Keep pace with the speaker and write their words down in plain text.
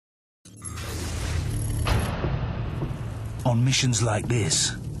On missions like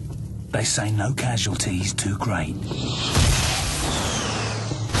this, they say no casualties too great.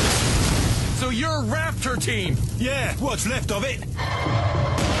 So you're Raptor Team? Yeah, what's left of it?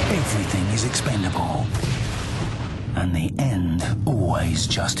 Everything is expendable. And the end always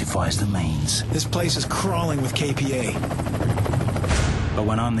justifies the means. This place is crawling with KPA. But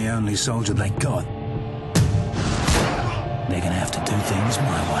when I'm the only soldier they got, they're gonna have to do things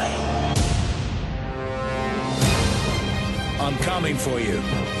my way. I'm coming for you.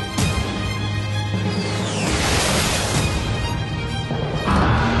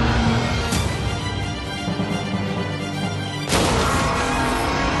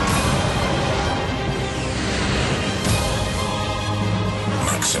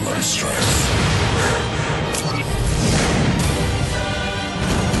 Maximum strength.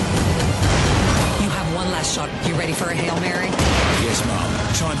 You have one last shot. You ready for a Hail Mary? Yes, Mom.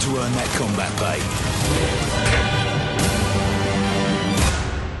 Time to earn that combat pay.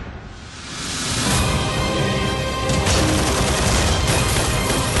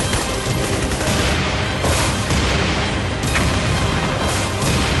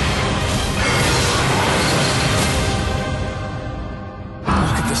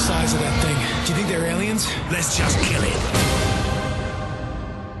 Look at the size of that thing. Do you think they're aliens? Let's just kill it.